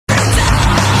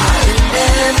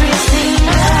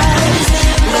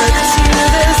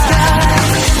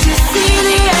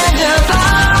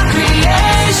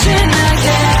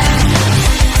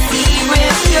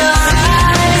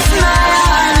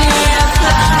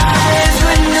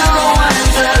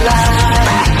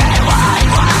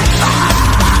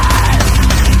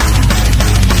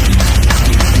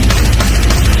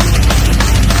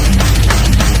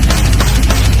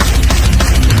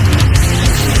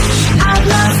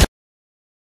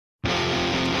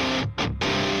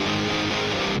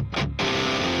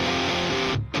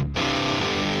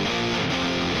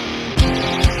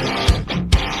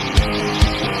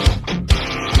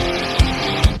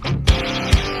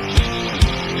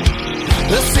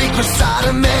The secret side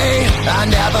of me, I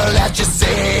never let you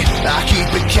see. I keep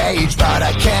it caged, but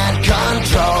I can't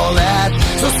control it.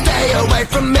 So stay away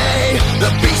from me,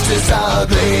 the beast is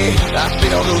ugly. I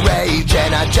feel the rage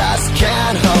and I just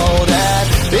can't hold it.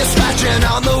 It's scratching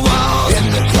on the walls, in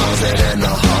the closet, in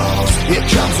the halls. It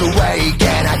comes awake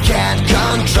and I can't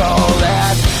control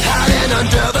it. Hiding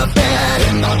under the bed,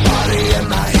 in my body, in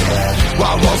my head.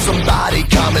 Why won't somebody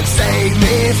come and save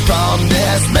me from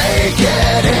this? Make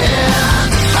it in.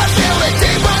 I feel it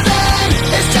deep within,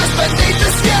 it's just beneath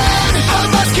the skin. I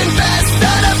must confess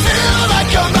that I feel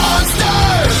like a monster.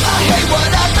 I hate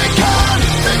what I've become,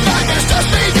 the nightmare's just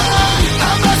begun.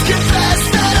 I must confess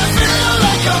that I feel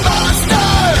like a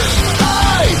monster.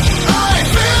 I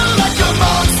feel like a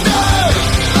monster.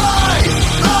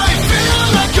 I feel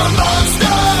like a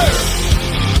monster.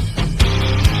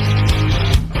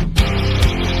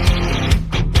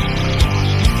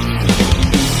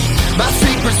 My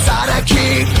secret side I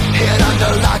keep hid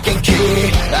under lock and key.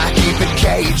 I keep it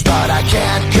caged, but I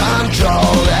can't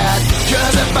control it.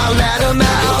 Cause if I let him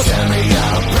out, tear me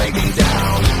up, break me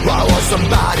down. Why won't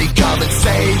somebody come and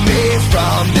save me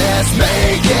from this?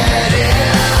 Make it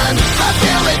in. I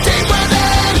feel it deep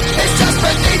within, it's just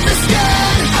beneath the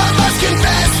skin. I must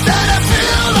confess that I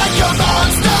feel like a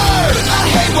monster. I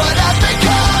hate what I've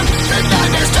become, the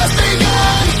nightmare's just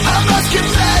begun. I must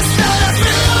confess that I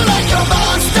feel like a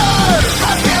monster.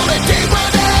 I feel it deep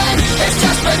within, it's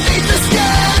just beneath the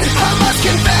skin. I must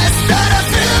confess that I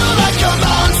feel like a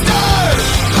monster.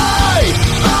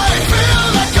 I feel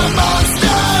like a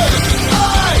monster.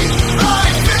 I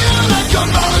feel like a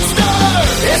monster.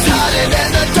 It's hiding in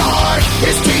the dark,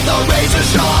 its teeth are razor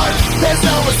sharp. There's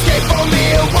no escape for me,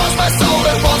 it wants my soul,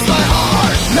 it wants my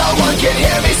heart. No one can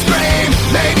hear me scream,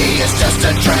 maybe it's just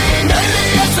a dream. Maybe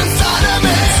it's inside of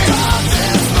me. Stop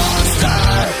this monster.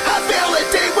 I feel it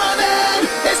deep within,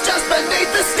 it's just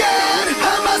beneath the skin.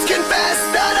 I must confess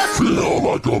that I feel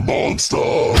like a monster.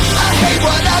 I hate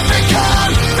what I've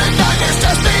become, the nightmare's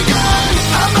just begun.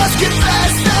 I must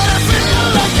confess that I feel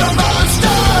like a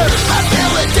monster. I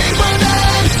feel it deep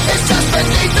within, it's just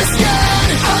beneath the skin.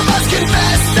 I must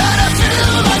confess that I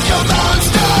feel like a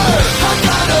monster. I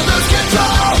gotta lose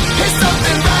control, it's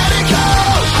something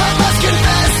radical. I must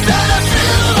confess that I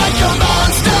feel like a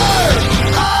monster.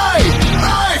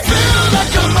 I feel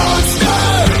like a monster.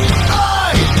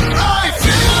 I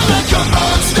feel like a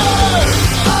monster.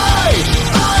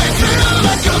 I feel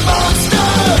like a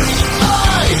monster.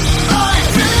 I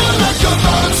feel like a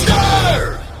monster.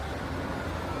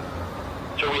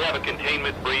 So we have a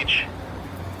containment breach.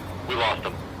 We lost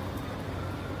them.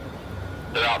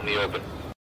 They're out in the open.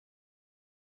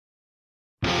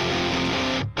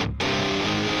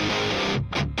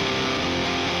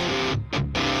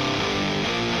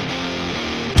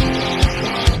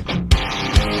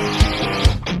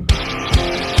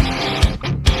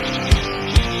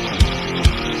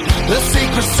 The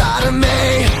secret side of me,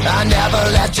 I never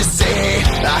let you see.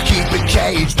 I keep it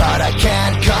caged, but I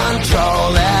can't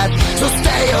control it. So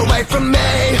stay away from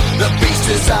me, the beast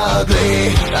is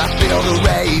ugly. I feel the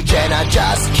rage and I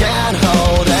just can't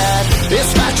hold it. It's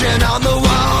scratching on the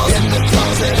walls, in the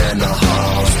closet, in the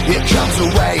halls. It comes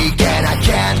awake and I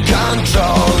can't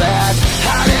control it.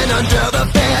 Hiding under the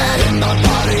bed, in my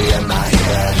body, in my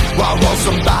head. Why won't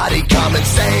somebody come and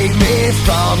save me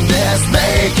from this?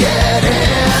 Make it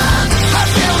in. I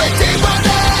feel it deep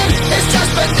within, it's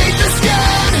just beneath the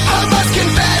skin. I must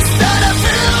confess that I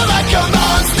feel like a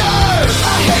monster.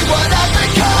 I hate what I've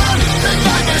become, the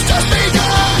nightmare's just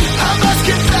begun. I must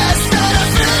confess that I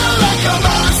feel like a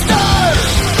monster.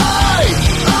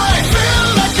 I feel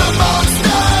like a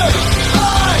monster.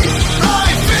 I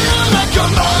feel like a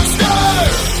monster.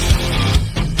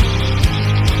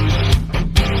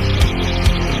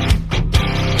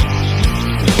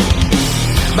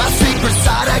 My secret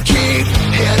side I keep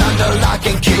hid under lock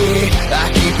and key. I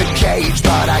keep it caged,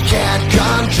 but I can't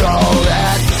control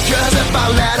it. Cause if I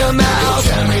let him out,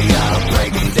 tear me up,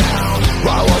 break me down.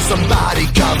 Why won't somebody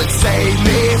come and save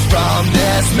me from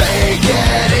this? Make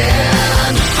it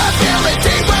in. I feel it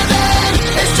deep within,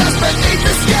 it's just beneath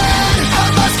the skin. I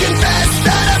must confess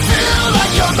that I feel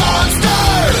like a monster.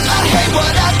 I hate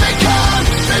what I've become,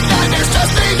 the nightmare's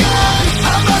just begun.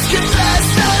 I must confess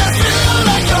that I feel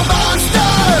like a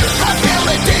monster. I feel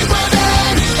it deep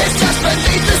within, it's just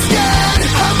beneath the skin.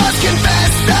 I must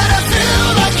confess that I feel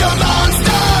like a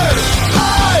monster.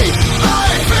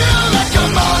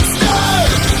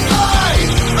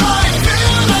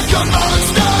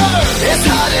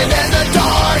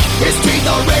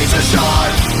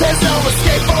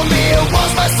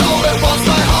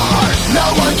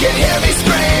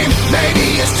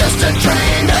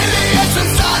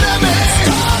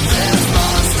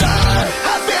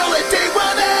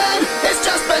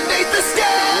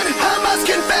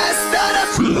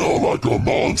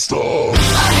 monster.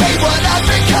 I hate what I've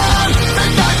become. The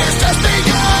night has just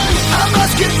begun. I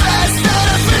must confess that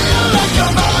I feel like a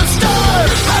monster.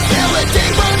 I feel it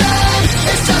deep within.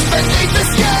 It's just beneath the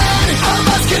skin. I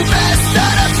must confess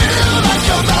that I feel like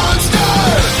a monster.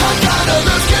 I'm gonna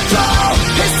lose control.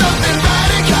 It's something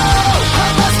radical. I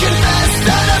must confess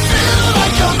that I feel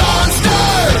like a monster.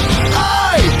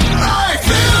 I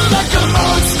feel like a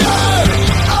monster.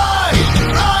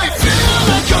 I feel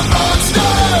like a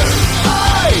monster.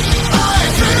 I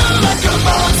feel like a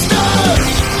monster.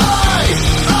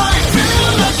 I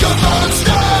feel like a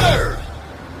monster.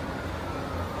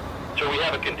 So we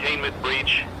have a containment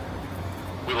breach.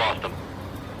 We lost them.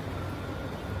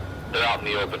 They're out in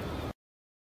the open.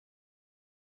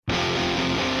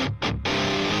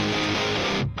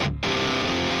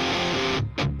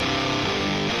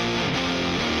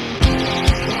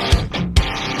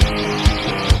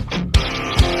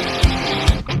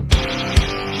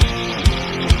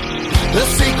 The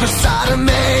secret side of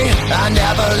me, I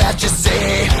never let you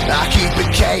see. I keep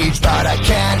it caged, but I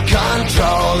can't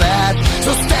control it.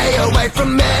 So stay away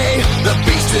from me, the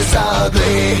beast is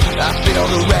ugly. I feel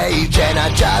the rage and I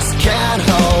just can't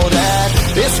hold it.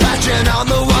 It's scratching on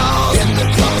the walls, in the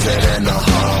closet, in the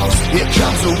halls. It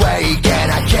comes awake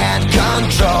and I can't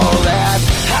control it.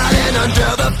 Hiding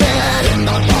under the bed, in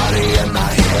my body, in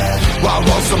my head. Why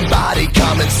won't somebody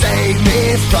come and save me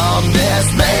from this?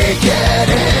 Make it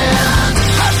in.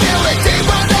 I feel it deep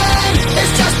within.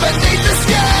 It's just beneath the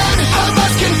skin. I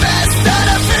must confess that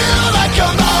I feel like a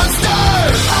monster.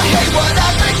 I hate what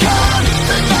I've become.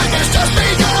 The night has just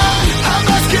begun. I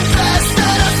must confess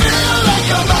that I feel like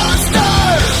a monster.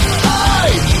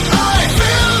 I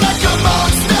feel like a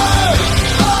monster.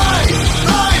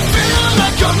 I feel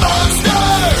like a monster.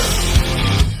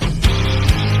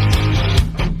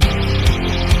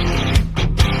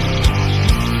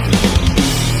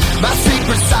 My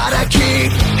secret side I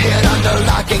keep hid under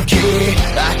lock and key.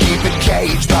 I keep it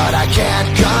caged, but I can't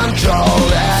control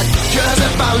it. Cause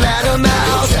if I let him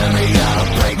out, tear me up,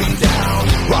 break me down.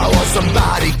 Why won't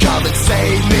somebody come and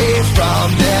save me from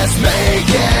this? Make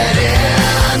it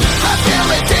in. I feel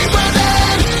it deep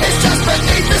within. It's just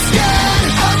beneath the skin.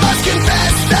 I must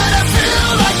confess that I feel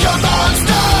like a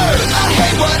monster. I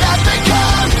hate what I've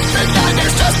become. The night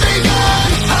has just begun.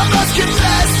 I must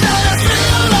confess that I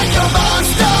feel like a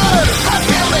monster. I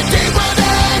feel it deep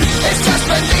within. It's just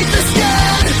beneath the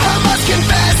skin. I must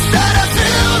confess that I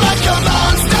feel like a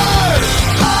monster.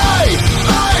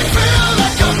 I feel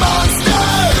like a monster.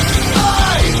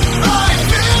 I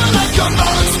feel like a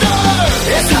monster.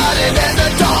 It's hiding in the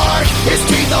dark. Its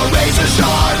teeth are razor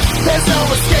sharp. There's no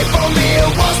escape for me.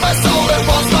 It wants my soul. It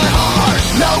wants my heart.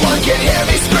 No one can hear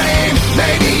me scream.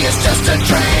 Maybe it's just a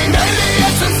dream. Maybe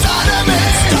it's inside of me.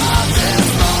 Stop this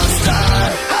monster.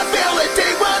 I feel it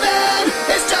deep within.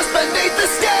 It's just beneath the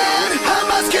skin. I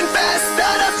must confess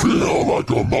that I feel like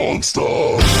a monster.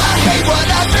 I hate what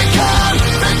I've become.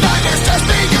 The night has just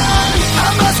begun. I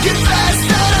must confess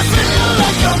that I feel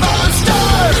like a monster.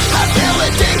 I feel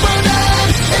it deep within.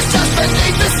 It's just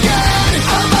beneath the skin.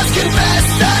 I must confess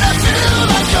that I feel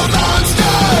like a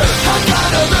monster. I'm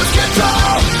gonna lose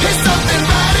control. It's something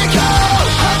radical.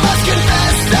 I must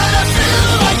confess that I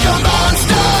feel like a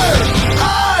monster.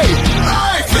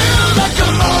 I feel like a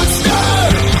monster.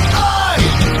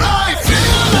 I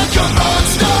feel like a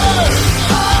monster.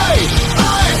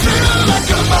 I feel like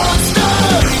a monster.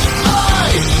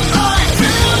 I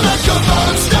feel like a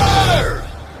monster.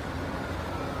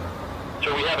 So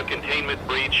we have a containment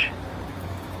breach.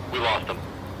 We lost them.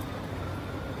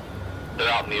 They're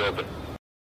out in the open.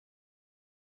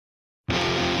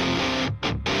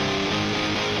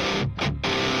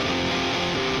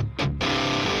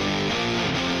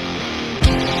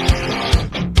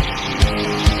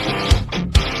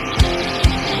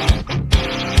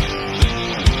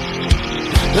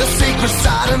 The secret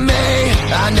side of me,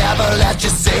 I never let you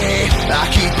see. I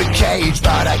keep it caged,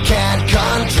 but I can't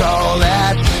control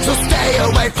it. So stay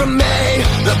away from me,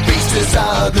 the beast is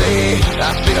ugly.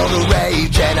 I feel the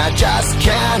rage and I just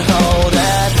can't hold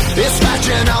it. It's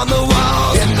scratching on the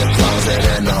walls, in the closet,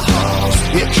 in the halls.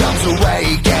 It comes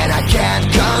awake and I can't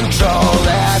control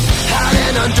it.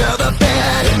 Hiding under the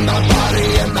bed, in my body,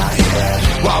 in my head.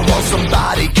 Why won't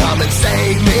somebody come and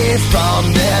save me from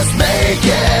this? Make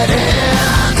it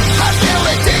in. I feel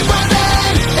it deep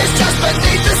within. It's just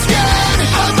beneath the skin.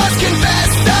 I must confess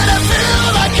that I feel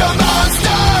like a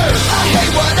monster. I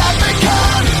hate what I've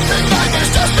become. The night has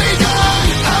just begun.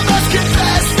 I must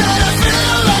confess that I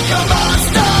feel like a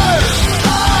monster.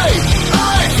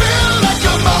 I feel like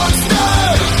a monster.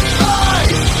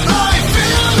 I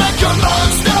feel like a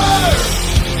monster.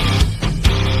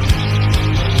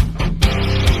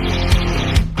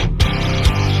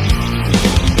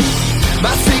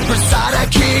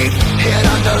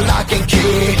 lock and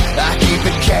key. I keep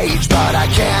it caged, but I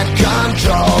can't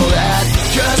control it.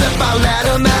 Cause if I let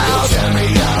them out, tear me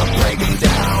up, break me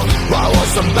down. Why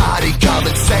won't somebody come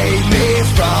and save me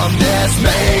from this?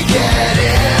 Make it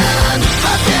in.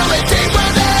 I feel it deep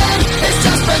within, it's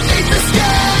just beneath the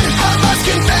skin. I must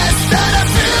confess that I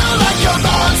feel like a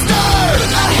monster.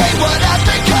 I hate what I've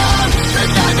become, the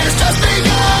nightmare's just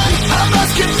begun. I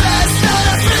must confess that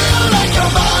I feel like a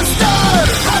monster.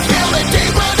 I feel it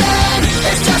deep within,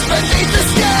 it's just beneath the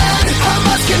skin. I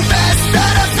must confess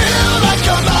that I feel like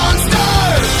a monster.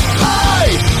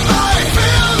 I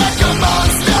feel like a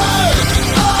monster.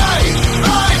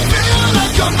 I feel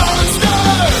like a monster.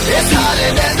 It's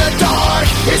hiding in the dark,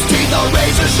 its teeth are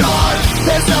razor sharp.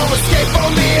 There's no escape for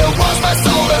me, it wants my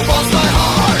soul, it wants my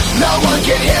heart. No one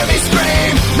can hear me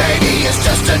scream, maybe it's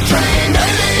just a dream.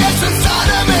 Maybe it's inside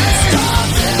of me. Stop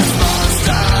this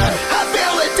monster. I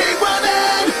feel it deep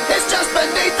within, it's just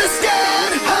beneath the skin.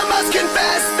 I must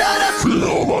confess that I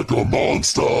feel like a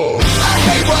monster. I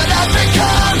hate what I've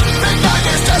become, the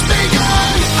nightmare's just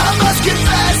begun. I must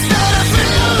confess that I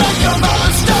feel like a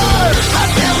monster. I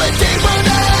feel it deep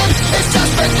within, it's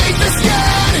just beneath the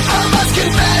skin. I must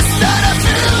confess that I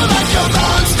feel like a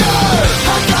monster.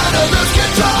 I gotta lose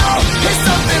control, it's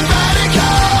something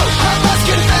radical. I must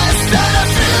confess that I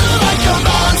feel like a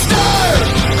monster.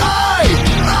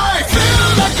 I feel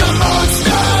like a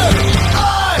monster.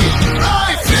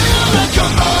 I feel like a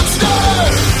monster.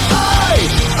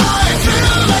 I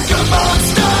feel like a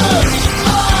monster.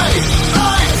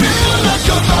 I feel like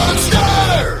a monster.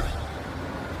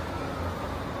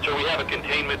 So we have a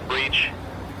containment breach.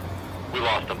 We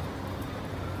lost them.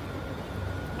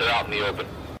 They're out in the open.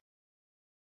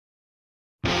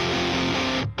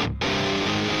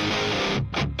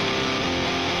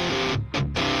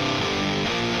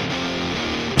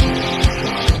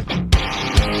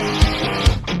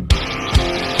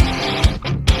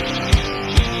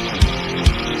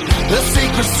 The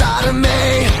secret side of me,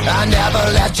 I never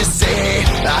let you see.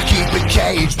 I keep it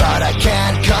caged, but I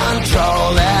can't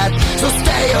control it. So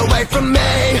stay away from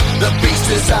me, the beast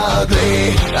is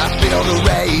ugly. I feel the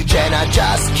rage and I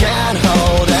just can't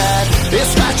hold it. It's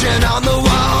scratching on the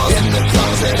walls, in the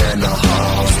closet, in the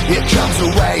halls. It comes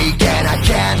awake and I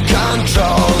can't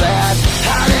control it.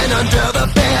 Hiding under the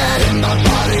bed, in my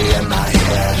body, in my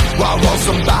head. Why won't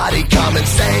somebody come and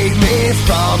save me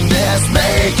from this?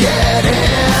 Make it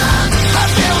in. I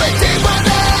feel it deep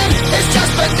within, it's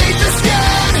just beneath the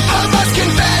skin. I must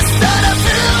confess that I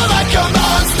feel like a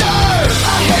monster.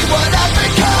 I hate what I've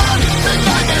become, the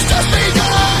nightmare's just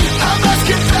begun. I must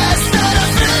confess that I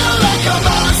feel like a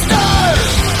monster.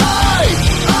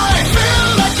 I feel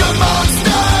like a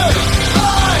monster.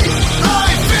 I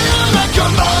feel like a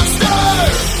monster.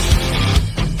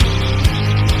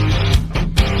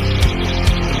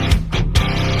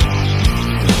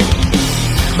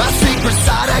 My secret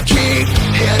side I keep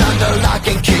hid under lock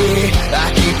and key. I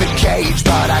keep it caged,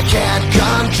 but I can't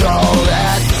control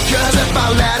it. Cause if I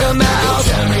let them out,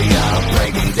 tear me up,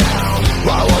 break me down.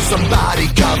 Why won't somebody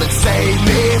come and save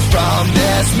me from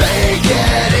this? Make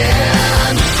it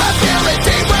in. I feel it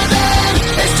deep within,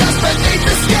 it's just beneath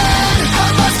the skin. I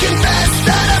must confess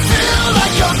that I feel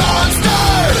like a monster.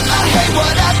 I hate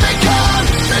what I've become,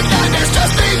 the nightmare's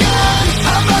just begun.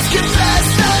 I must confess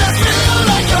that I feel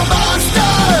like a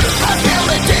monster. I feel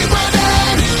it deep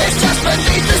within, it's just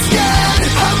beneath the skin.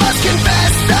 I must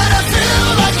confess that I feel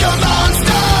like a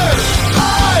monster.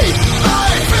 I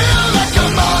feel like a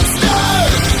monster.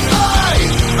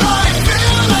 I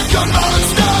feel like a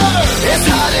monster. It's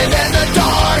hiding in the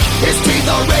dark, its teeth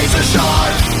are razor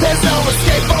sharp. There's no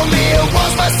escape for me, it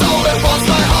wants my soul, it wants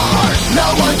my heart. No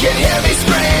one can hear me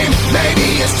scream, maybe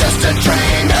it's just a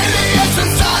dream. Maybe it's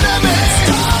inside of me.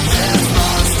 Stop this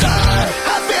monster.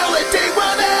 I feel it deep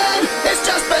within, it's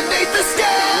just beneath the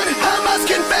skin. I must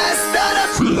confess that I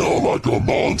feel like a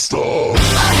monster.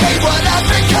 I hate what I've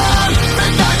become, the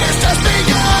nightmare's just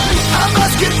begun. I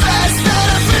must confess that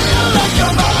I feel like a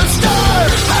monster.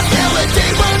 I feel it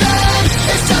deep within,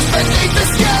 it's just beneath the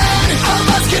skin. I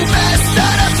must confess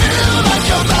that I feel like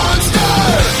a monster.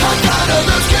 I gotta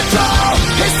lose control,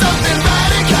 it's something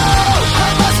radical. I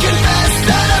must confess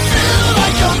that I feel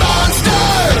like a monster.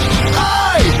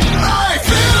 I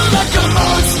feel like a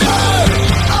monster.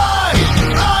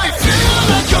 I feel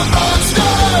like a monster.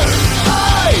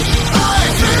 I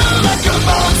feel like a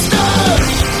monster.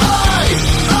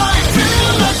 I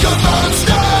feel like a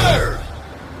monster.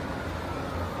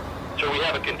 So we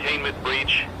have a containment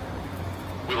breach.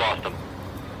 We lost them.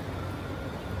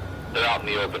 They're out in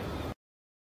the open.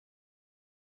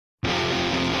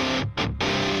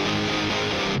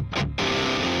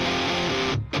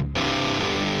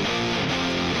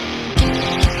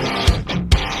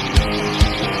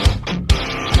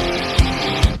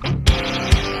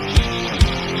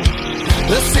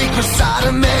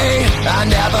 I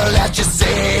never let you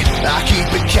see. I keep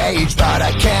it caged, but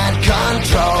I can't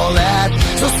control it.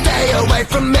 So stay away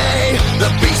from me, the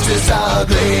beast is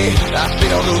ugly. I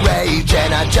feel the rage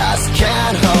and I just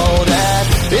can't hold it.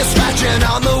 It's scratching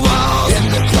on the walls, in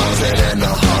the closet, in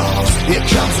the halls. It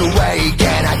comes awake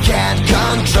and I can't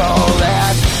control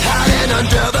it. Hiding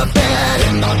under the bed,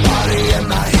 in my body, in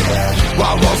my head.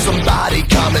 Why won't somebody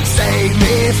come and save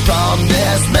me from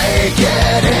this? Make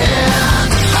it in.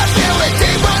 I feel it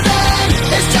deep within,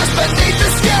 it's just beneath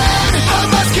the skin. I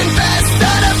must confess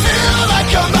that I feel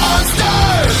like a monster.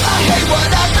 I hate what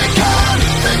I've become,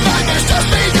 the nightmare's just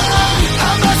begun.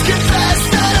 I must confess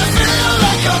that I feel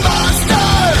like a monster.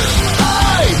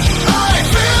 I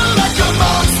feel like a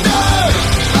monster.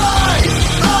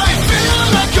 I feel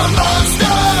like a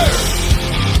monster.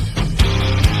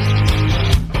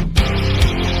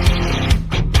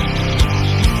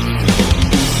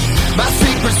 My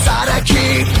secret side I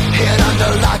keep hid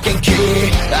under lock and key.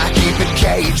 I keep it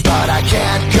caged, but I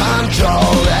can't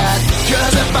control it.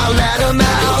 Cause if I let him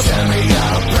out, tear me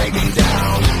up, break me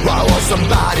down. Why won't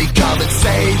somebody come and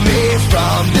save me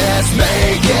from this?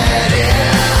 Make it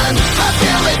in. I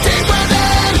feel it deep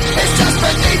within, it's just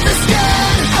beneath the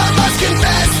skin. I must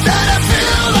confess that I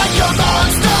feel like a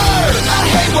monster. I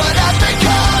hate what I've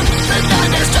become, the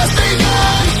nightmare's just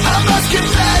begun. I must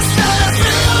confess that I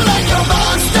feel like a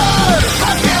monster.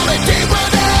 I feel it deep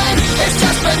within, it's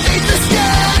just beneath the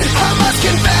skin. I must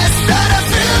confess that I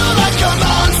feel like a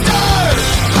monster.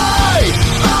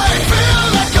 I feel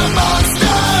like a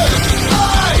monster.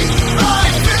 I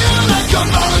feel like a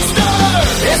monster.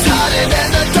 It's hiding in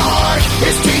the dark,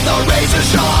 its teeth are razor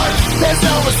sharp. There's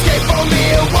no escape for me,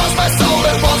 it wants my soul,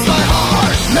 it wants my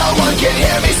heart. No one can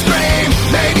hear me scream,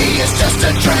 maybe it's just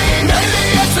a dream. Maybe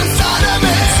it's inside of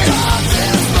me. Stop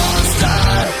this monster.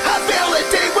 I feel it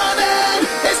deep within,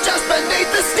 it's just beneath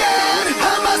the skin.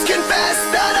 I must confess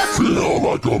that I feel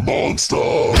like a monster.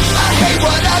 I hate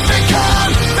what I've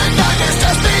become, the nightmare's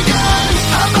just begun.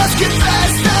 I must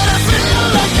confess that I feel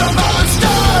like a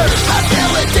monster. I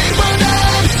feel it deep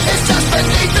within, it's just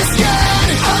beneath the skin.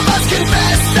 I must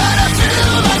confess that I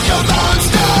feel like a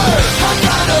monster. I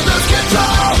gotta lose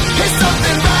control, it's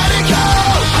something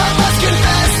radical. I must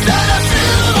confess that I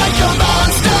feel like a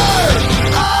monster.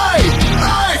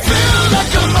 I feel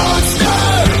like a monster.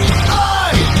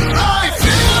 I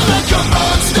feel like a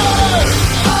monster.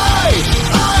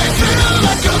 I feel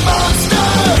like a monster.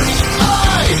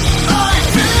 I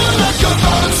feel like a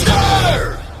monster.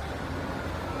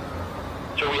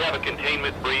 So we have a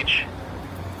containment breach.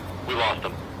 We lost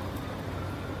them.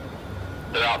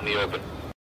 They're out in the open.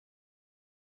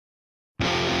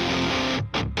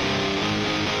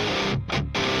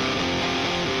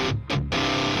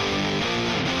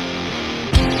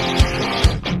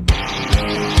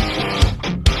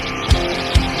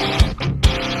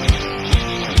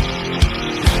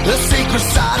 The secret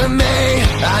side of me,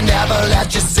 I never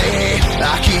let you see.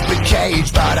 I keep it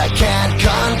caged, but I can't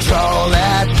control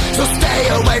it. So stay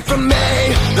away from me,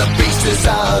 the beast is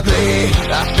ugly.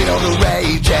 I feel the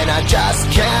rage and I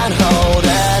just can't hold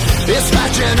it. It's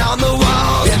scratching on the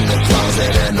walls, in the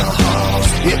closet, in the halls.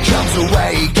 It comes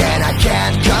awake and I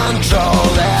can't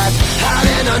control it.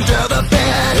 Hiding under the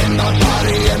bed, in my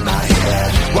body, in my head.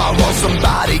 Why won't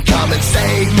somebody come and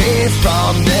save me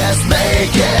from this?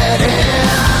 Make it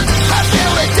in. I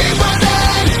feel it deep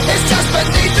within, it's just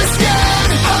beneath the skin.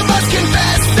 I must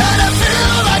confess that I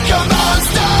feel like a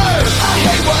monster. I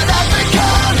hate what I've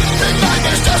become, the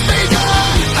nightmare's just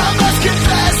begun. I must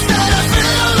confess that I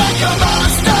feel like a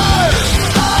monster.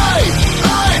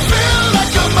 I feel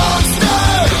like a monster.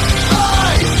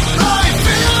 I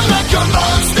feel like a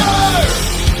monster.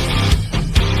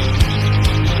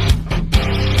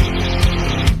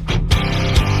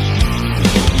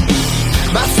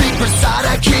 My secret side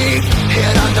I keep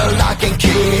hid under lock and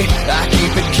key. I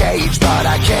keep it caged, but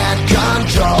I can't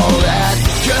control it.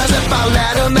 Cause if I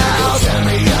let him out, tear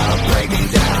me up, break me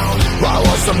down. Why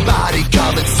won't somebody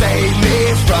come and save me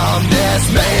from this?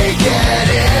 Make it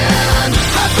in.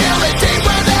 I feel it deep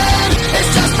within,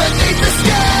 it's just beneath the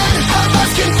skin. I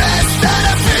must confess that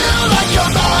I feel like a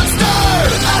monster.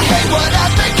 I hate what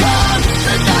I've become,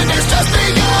 the nightmare's just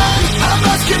begun. I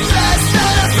must confess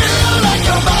that I feel like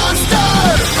a monster.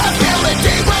 I feel it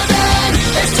deep within,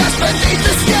 it's just beneath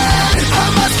the skin. I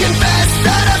must confess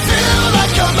that I feel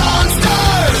like a monster.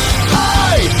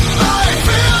 I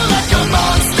feel like a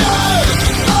monster.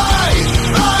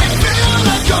 I feel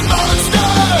like a monster.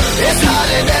 It's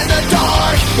hiding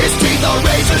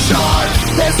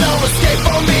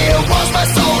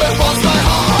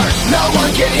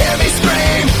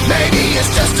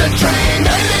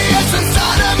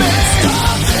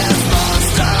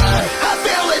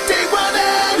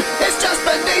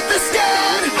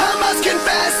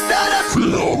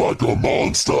like a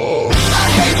monster. I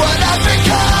hate what I've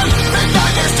become. The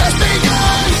night has just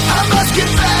begun. I must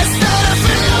confess that I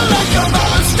feel like a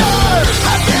monster.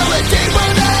 I feel it deep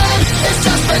within. It's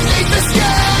just beneath the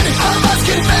skin. I must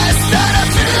confess that I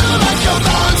feel like a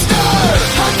monster.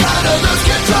 I'm gonna lose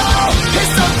control.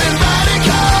 It's something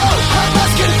radical. I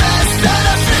must confess that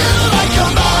I feel like a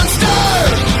monster.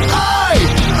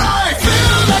 I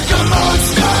feel like a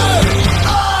monster.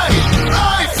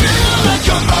 I feel like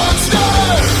a monster.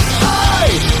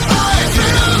 I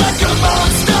feel like a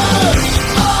monster.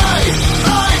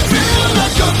 I feel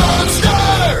like a monster.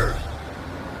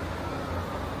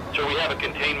 So we have a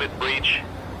containment breach.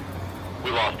 We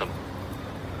lost them.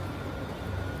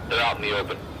 They're out in the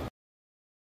open.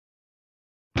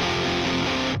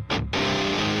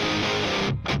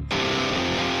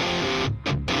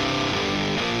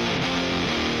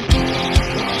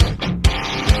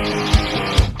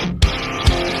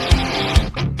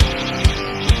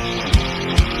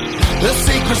 The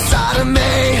secret side of me,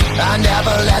 I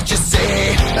never let you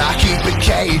see. I keep it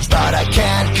caged, but I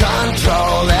can't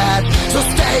control it. So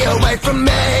stay away from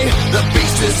me, the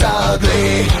beast is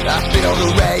ugly. I feel the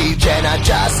rage and I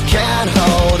just can't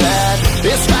hold it.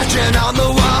 It's scratching on the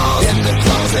walls, in the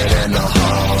closet, in the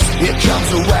halls. It comes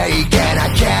awake and I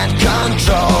can't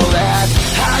control it.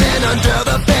 Hiding under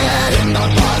the bed, in my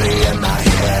body, in my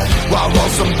head. Why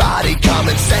won't somebody come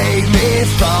and save me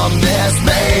from this?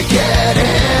 Make it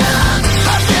in.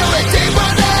 I feel it deep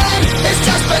within. It's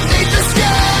just beneath the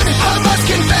skin. I must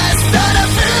confess that I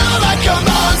feel like a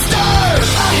monster.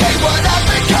 I hate what I've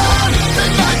become. The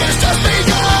nightmare's just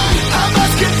begun. I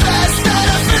must confess that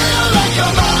I feel like a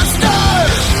monster.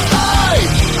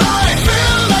 I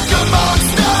feel like a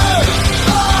monster.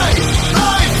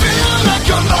 I feel like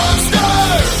a monster.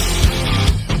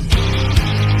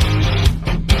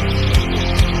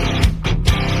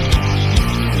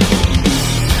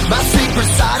 My secret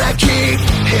side I keep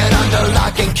hid under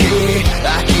lock and key.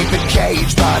 I keep it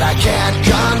caged, but I can't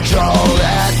control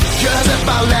it. Cause if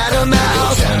I let them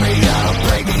out, tear me out,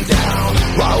 break me down.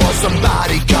 Why won't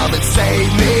somebody come and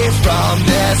save me from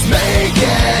this? Make